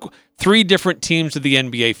things. Look, 3 different teams of the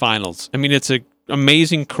NBA Finals. I mean, it's an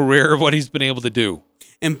amazing career of what he's been able to do.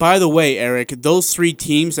 And by the way, Eric, those 3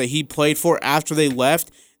 teams that he played for after they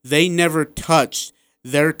left, they never touched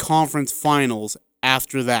their conference finals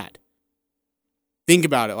after that. Think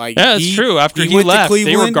about it. It's true. After he left,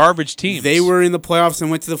 they were garbage teams. They were in the playoffs and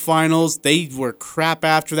went to the finals. They were crap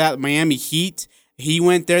after that. Miami Heat, he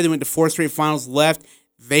went there. They went to 4 straight finals, left.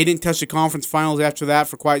 They didn't touch the conference finals after that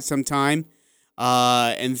for quite some time.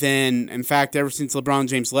 And then, in fact, ever since LeBron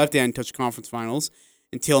James left, they hadn't touched the conference finals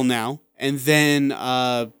until now. And then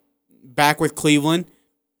back with Cleveland,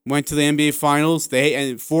 went to the NBA Finals.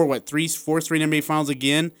 Four straight NBA Finals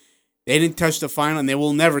again. They didn't touch the final, and they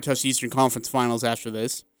will never touch the Eastern Conference Finals after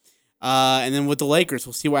this. And then with the Lakers,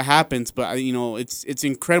 we'll see what happens. But it's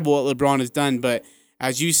incredible what LeBron has done. But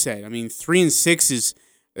as you said, 3-6 is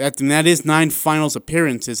that is 9 finals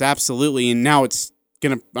appearances, absolutely. And now it's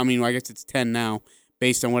gonna. I guess it's 10 now,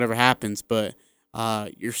 based on whatever happens. But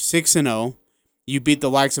you're 6-0. You beat the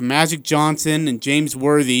likes of Magic Johnson and James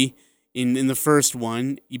Worthy in the first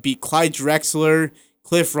one. You beat Clyde Drexler,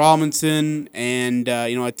 Cliff Robinson, and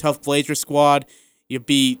a tough Blazer squad. You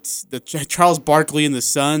beat the Charles Barkley and the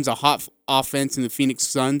Suns, a hot offense in the Phoenix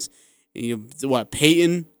Suns.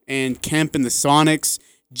 Peyton and Kemp and the Sonics,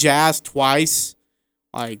 Jazz twice.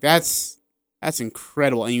 That's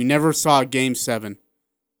incredible. And you never saw a Game 7.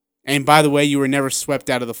 And by the way, you were never swept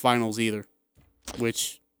out of the finals either,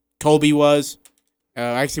 which Kobe was.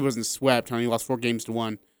 Actually wasn't swept. He lost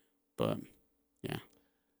 4-1. But yeah.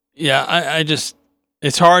 Yeah, I just.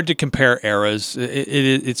 It's hard to compare eras.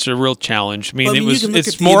 It's a real challenge.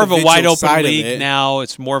 It's more of a wide open league now.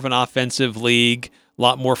 It's more of an offensive league. A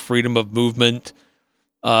lot more freedom of movement.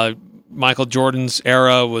 Michael Jordan's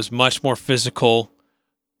era was much more physical.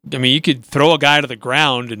 You could throw a guy to the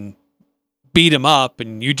ground and beat him up,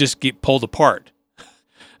 and you just get pulled apart.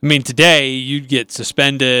 Today you'd get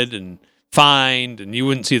suspended and fined, and you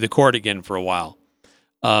wouldn't see the court again for a while.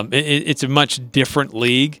 It's a much different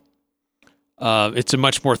league. It's a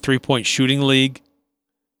much more 3-point shooting league.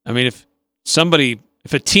 If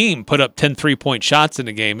a team put up 10 3-point shots in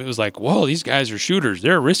a game, it was like, whoa, these guys are shooters.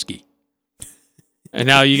 They're risky. And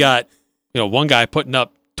now you got, one guy putting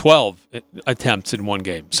up 12 attempts in one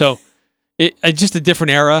game. So it's just a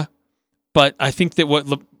different era. But I think that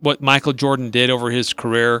what Michael Jordan did over his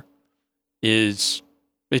career is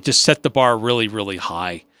it just set the bar really, really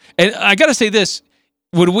high. And I got to say this,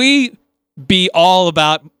 would we be all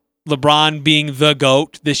about LeBron being the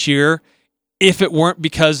GOAT this year if it weren't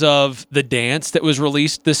because of the dance that was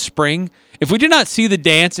released this spring? If we did not see the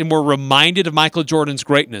dance and were reminded of Michael Jordan's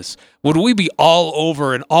greatness, would we be all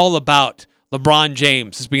over and all about LeBron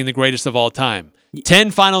James as being the greatest of all time?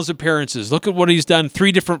 10 finals appearances. Look at what he's done.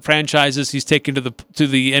 3 different franchises he's taken to the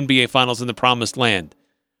NBA Finals in the Promised Land.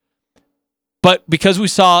 But because we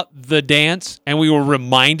saw the dance and we were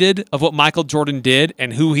reminded of what Michael Jordan did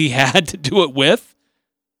and who he had to do it with,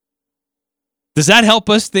 does that help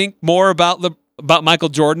us think more about Michael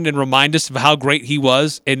Jordan and remind us of how great he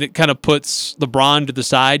was, and it kind of puts LeBron to the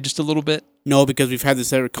side just a little bit? No, because we've had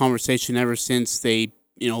this conversation ever since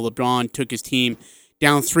LeBron took his team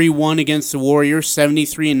down 3-1 against the Warriors,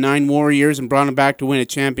 73-9 Warriors, and brought them back to win a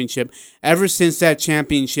championship. Ever since that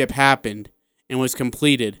championship happened and was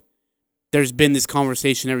completed, there's been this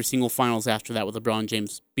conversation every single finals after that with LeBron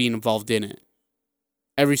James being involved in it.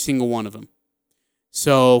 Every single one of them.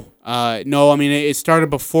 So, no, I mean, it started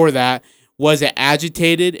before that. Was it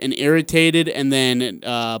agitated and irritated and then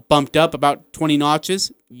bumped up about 20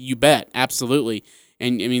 notches? You bet, absolutely.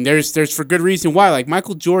 And, I mean, there's for good reason why. Like,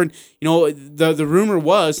 Michael Jordan, the rumor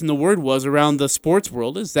was, and the word was around the sports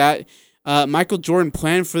world, is that Michael Jordan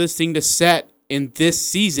planned for this thing to set in this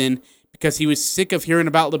season because he was sick of hearing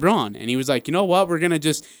about LeBron. And he was like, you know what, we're going to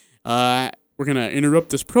just... we're going to interrupt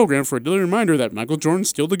this program for a daily reminder that Michael Jordan's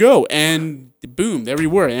still the GOAT. And boom, there we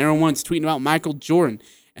were. And everyone's tweeting about Michael Jordan.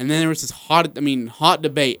 And then there was this hot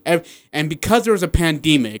debate. And because there was a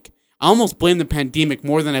pandemic, I almost blame the pandemic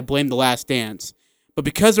more than I blame The Last Dance. But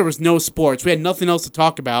because there was no sports, we had nothing else to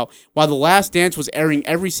talk about while The Last Dance was airing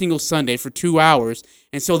every single Sunday for 2 hours.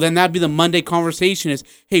 And so then that'd be the Monday conversation is,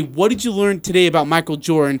 hey, what did you learn today about Michael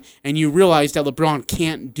Jordan and you realized that LeBron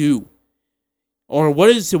can't do? Or what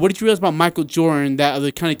did you realize about Michael Jordan, that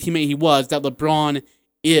the kind of teammate he was, that LeBron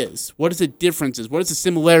is? What is the differences? What is the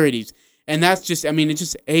similarities? And that's just, I mean, it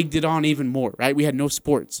just egged it on even more, right? We had no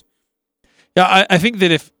sports. Yeah, I think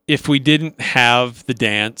that if we didn't have the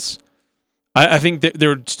dance, I think that there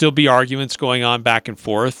would still be arguments going on back and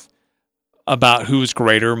forth about who's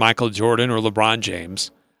greater, Michael Jordan or LeBron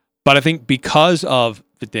James. But I think because of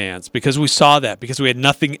the dance, because we saw that, because we had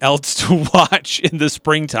nothing else to watch in the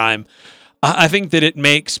springtime, I think that it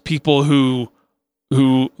makes people who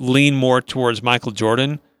lean more towards Michael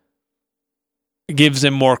Jordan, gives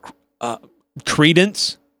them more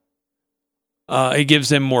credence. It gives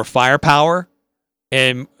them more firepower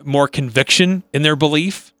and more conviction in their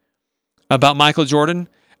belief about Michael Jordan.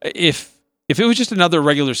 If it was just another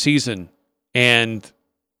regular season and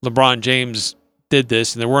LeBron James did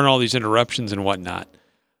this and there weren't all these interruptions and whatnot,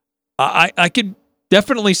 I could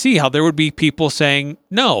definitely see how there would be people saying,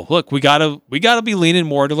 no, look, we gotta be leaning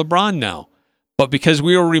more to LeBron now. But because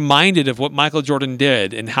we were reminded of what Michael Jordan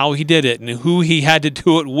did and how he did it and who he had to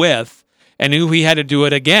do it with and who he had to do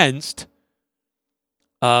it against,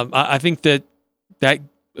 I think that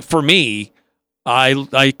for me,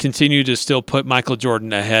 I continue to still put Michael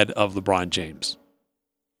Jordan ahead of LeBron James.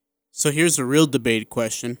 So here's a real debate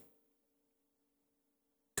question.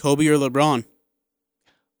 Kobe or LeBron?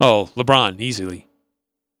 Oh, LeBron, easily.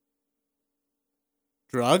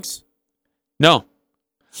 Drugs? No.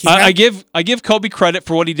 I give Kobe credit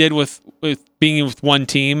for what he did with being with one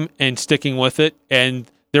team and sticking with it. And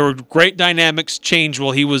there were great dynamics change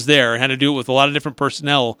while he was there and had to do it with a lot of different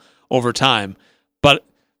personnel over time. But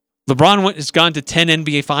LeBron has gone to 10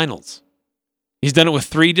 NBA Finals. He's done it with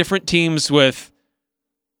 3 different teams. He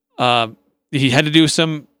had to do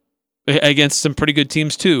some against some pretty good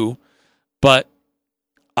teams too. But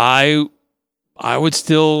I would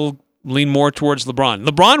still lean more towards LeBron.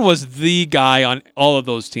 LeBron was the guy on all of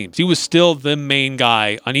those teams. He was still the main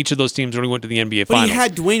guy on each of those teams when he went to the NBA Finals. But he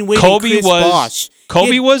had Dwayne Wade and Chris Bosh.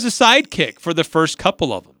 Kobe was a sidekick for the first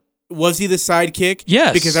couple of them. Was he the sidekick?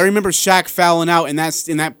 Yes. Because I remember Shaq fouling out in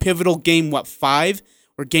that pivotal game, 5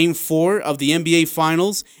 or game 4 of the NBA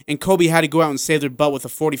Finals, and Kobe had to go out and save their butt with a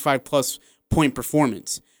 45-plus point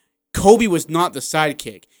performance. Kobe was not the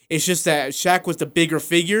sidekick. It's just that Shaq was the bigger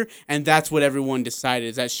figure, and that's what everyone decided,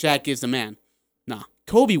 is that Shaq is the man. Nah,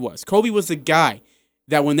 Kobe was. Kobe was the guy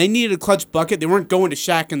that when they needed a clutch bucket, they weren't going to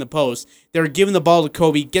Shaq in the post. They were giving the ball to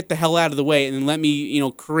Kobe, get the hell out of the way, and then let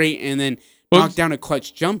me, create and then knock down a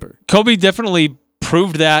clutch jumper. Kobe definitely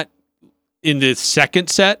proved that in the second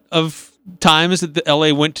set of times that the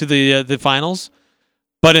LA went to the finals.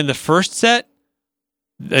 But in the first set,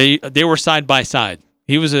 they were side by side.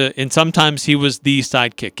 And sometimes he was the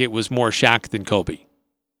sidekick. It was more Shaq than Kobe.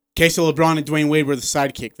 Okay, so LeBron and Dwayne Wade were the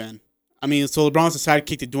sidekick then. I mean, so LeBron's the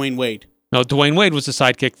sidekick to Dwayne Wade. No, Dwayne Wade was the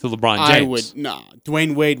sidekick to LeBron James.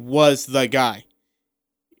 Dwayne Wade was the guy.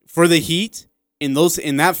 For the Heat, in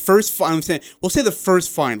that first, we'll say the first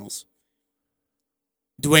finals,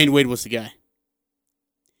 Dwayne Wade was the guy.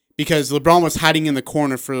 Because LeBron was hiding in the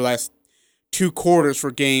corner for the last 2 quarters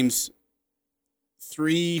for games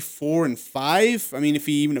 3, 4, and 5. I mean, if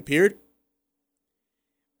he even appeared.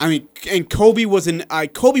 I mean, and Kobe was an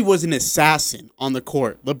assassin on the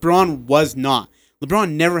court. LeBron was not.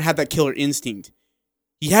 LeBron never had that killer instinct.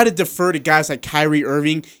 He had to defer to guys like Kyrie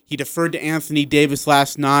Irving. He deferred to Anthony Davis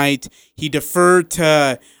last night. He deferred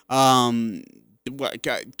to Kevin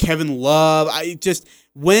Love.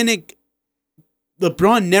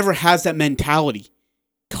 LeBron never has that mentality.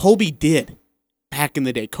 Kobe did. back in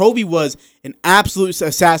the day. Kobe was an absolute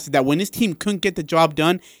assassin that when his team couldn't get the job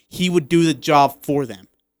done, he would do the job for them.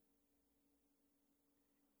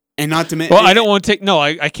 And not to mention... Well, I don't want to take... No,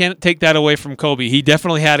 I can't take that away from Kobe. He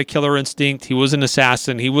definitely had a killer instinct. He was an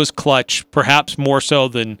assassin. He was clutch, perhaps more so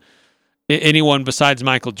than anyone besides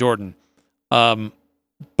Michael Jordan.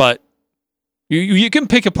 But you can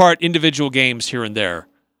pick apart individual games here and there.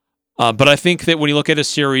 But I think that when you look at a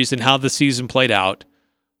series and how the season played out,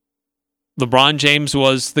 LeBron James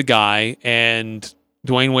was the guy and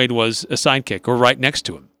Dwayne Wade was a sidekick or right next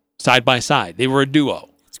to him, side by side. They were a duo.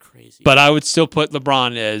 That's crazy. But I would still put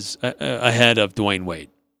LeBron as ahead of Dwayne Wade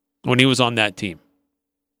when he was on that team.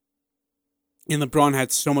 And LeBron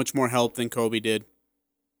had so much more help than Kobe did.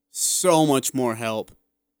 So much more help.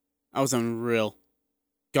 That was unreal.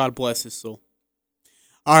 God bless his soul.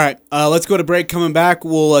 All right, let's go to break. Coming back,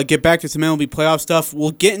 we'll get back to some MLB playoff stuff.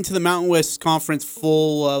 We'll get into the Mountain West Conference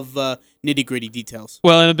full of nitty-gritty details.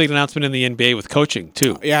 Well, and a big announcement in the NBA with coaching,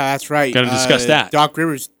 too. Yeah, that's right. Got to discuss that. Doc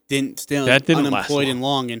Rivers didn't stay unemployed last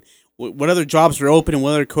long. And what other jobs are open and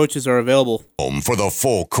what other coaches are available? For the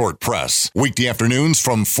Full Court Press, weekday afternoons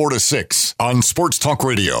from 4 to 6 on Sports Talk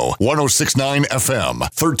Radio, 106.9 FM,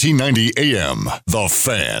 1390 AM. The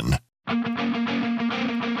Fan.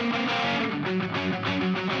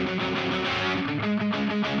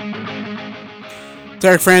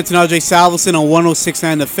 It's Frandsen Ajay Salvesen on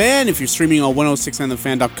 106.9 The Fan. If you're streaming on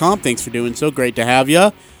 106.9thefan.com, thanks for doing so. Great to have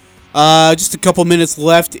you. Just a couple minutes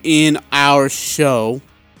left in our show.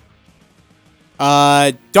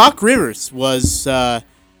 Doc Rivers was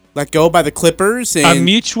let go by the Clippers. And a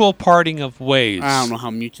mutual parting of ways. I don't know how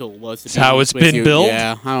mutual it was. That's how it's been billed?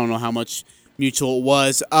 Yeah, I don't know how much mutual it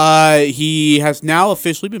was. He has now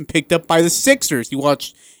officially been picked up by the Sixers. He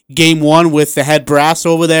watched Game 1 with the head brass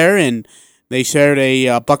over there, and they shared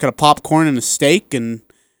a bucket of popcorn and a steak, and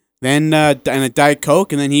then and a Diet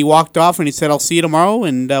Coke, and then he walked off and he said, "I'll see you tomorrow,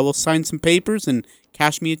 and we'll sign some papers and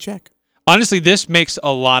cash me a check." Honestly, this makes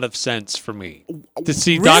a lot of sense for me to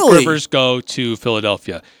see Really? Doc Rivers go to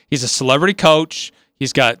Philadelphia. He's a celebrity coach.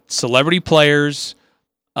 He's got celebrity players.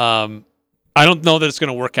 I don't know that it's going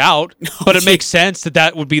to work out, but it makes sense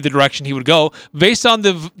that would be the direction he would go based on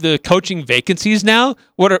the coaching vacancies now.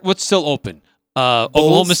 What's still open?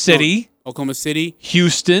 Oklahoma City. Oklahoma City,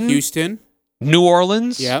 Houston, New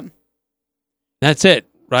Orleans. Yep. That's it,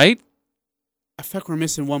 right? I feel like we're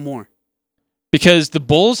missing one more. Because the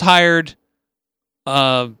Bulls hired...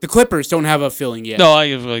 the Clippers don't have a filling yet. No, I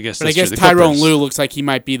guess but that's I guess true. Tyrone Lue looks like he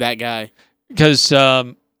might be that guy. Because, we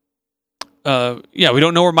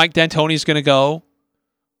don't know where Mike D'Antoni's going to go.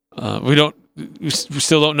 We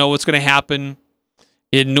still don't know what's going to happen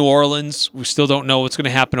in New Orleans. We still don't know what's going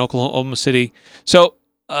to happen in Oklahoma City. So...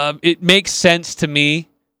 it makes sense to me.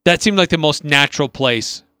 That seemed like the most natural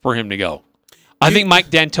place for him to go. I think Mike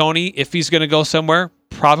D'Antoni, if he's going to go somewhere,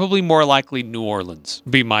 probably more likely New Orleans,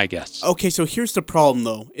 be my guess. Okay, so here's the problem,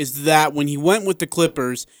 though, is that when he went with the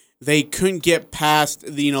Clippers, they couldn't get past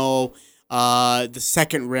the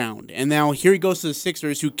second round. And now here he goes to the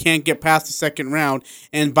Sixers, who can't get past the second round.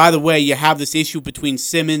 And by the way, you have this issue between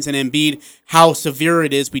Simmons and Embiid. How severe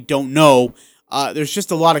it is, we don't know. There's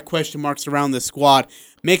just a lot of question marks around the squad.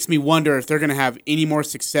 Makes me wonder if they're going to have any more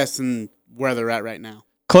success than where they're at right now.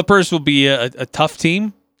 Clippers will be a tough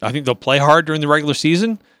team. I think they'll play hard during the regular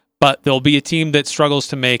season, but they'll be a team that struggles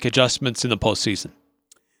to make adjustments in the postseason.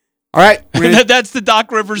 All right. That's the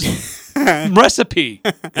Doc Rivers recipe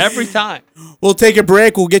every time. We'll take a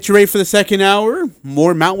break. We'll get you ready for the second hour.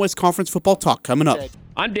 More Mountain West Conference football talk coming up.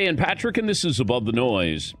 I'm Dan Patrick, and this is Above the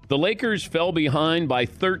Noise. The Lakers fell behind by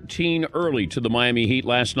 13 early to the Miami Heat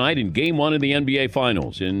last night in Game 1 of the NBA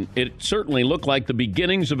Finals, and it certainly looked like the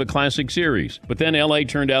beginnings of a classic series. But then L.A.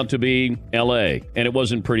 turned out to be L.A., and it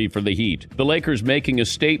wasn't pretty for the Heat. The Lakers making a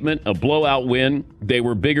statement, a blowout win. They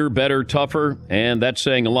were bigger, better, tougher, and that's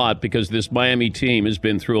saying a lot because this Miami team has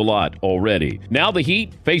been through a lot already. Now the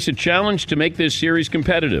Heat face a challenge to make this series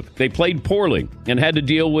competitive. They played poorly and had to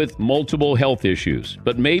deal with multiple health issues.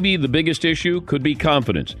 But maybe the biggest issue could be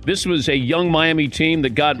confidence. This was a young Miami team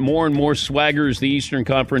that got more and more swagger as the Eastern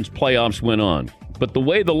Conference playoffs went on. But the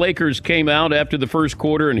way the Lakers came out after the first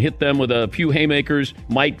quarter and hit them with a few haymakers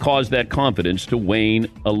might cause that confidence to wane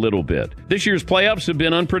a little bit. This year's playoffs have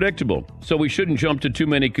been unpredictable, so we shouldn't jump to too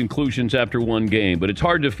many conclusions after one game. But it's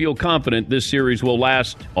hard to feel confident this series will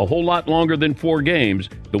last a whole lot longer than 4 games,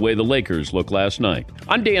 the way the Lakers looked last night.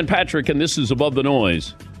 I'm Dan Patrick, and this is Above the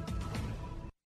Noise.